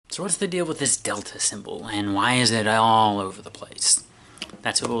So what's the deal with this delta symbol, and why is it all over the place?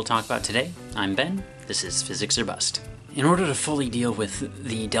 That's what we'll talk about today. I'm Ben, this is Physics or Bust. In order to fully deal with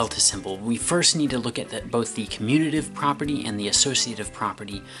the delta symbol, we first need to look at both the commutative property and the associative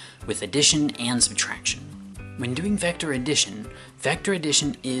property with addition and subtraction. When doing vector addition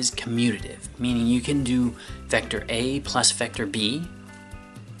is commutative, meaning you can do vector A plus vector B,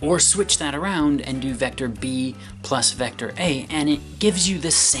 or switch that around and do vector B plus vector A, and it gives you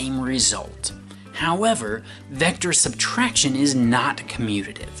the same result. However, vector subtraction is not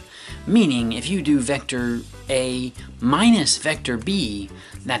commutative, meaning if you do vector A minus vector B,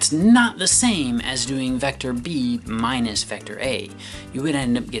 that's not the same as doing vector B minus vector A. You would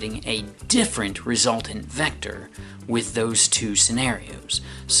end up getting a different resultant vector with those two scenarios.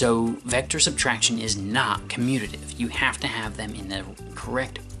 So vector subtraction is not commutative. You have to have them in the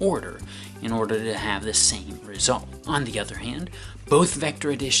correct order in order to have the same result. On the other hand, both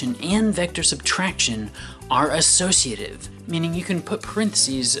vector addition and vector subtraction are associative, meaning you can put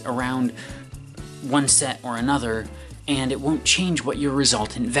parentheses around one set or another and it won't change what your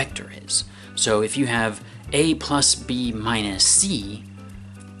resultant vector is. So if you have A plus B minus C,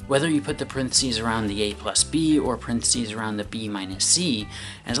 whether you put the parentheses around the A plus B or parentheses around the B minus C,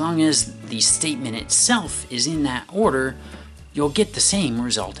 as long as the statement itself is in that order, you'll get the same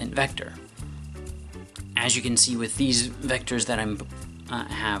resultant vector. As you can see with these vectors that I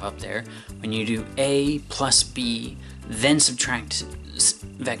have up there, when you do A plus B, then subtract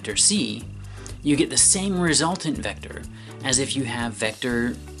vector C, you get the same resultant vector as if you have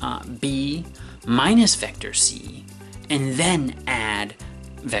vector B minus vector C, and then add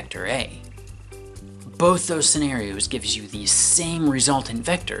vector A. Both those scenarios gives you the same resultant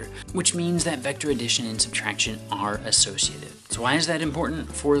vector, which means that vector addition and subtraction are associative. So why is that important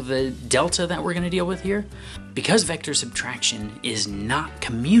for the delta that we're going to deal with here? Because vector subtraction is not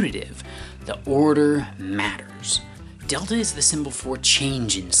commutative, the order matters. Delta is the symbol for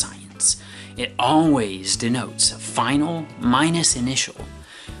change in science. It always denotes final minus initial.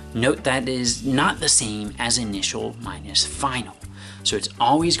 Note that is not the same as initial minus final. So it's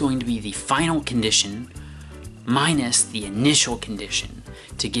always going to be the final condition minus the initial condition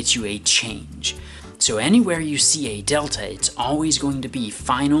to get you a change. So anywhere you see a delta, it's always going to be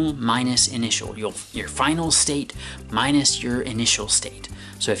final minus initial. Your final state minus your initial state.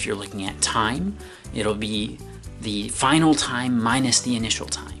 So if you're looking at time, it'll be the final time minus the initial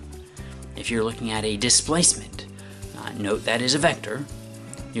time. If you're looking at a displacement, note that is a vector.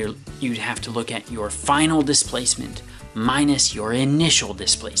 You'd have to look at your final displacement minus your initial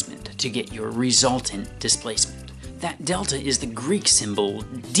displacement to get your resultant displacement. That delta is the Greek symbol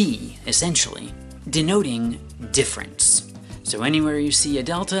D, essentially, denoting difference. So anywhere you see a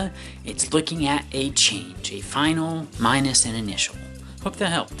delta, it's looking at a change, a final minus an initial. Hope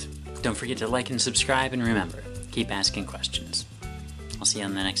that helped. Don't forget to like and subscribe, and remember, keep asking questions. I'll see you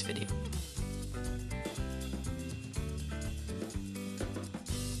on the next video.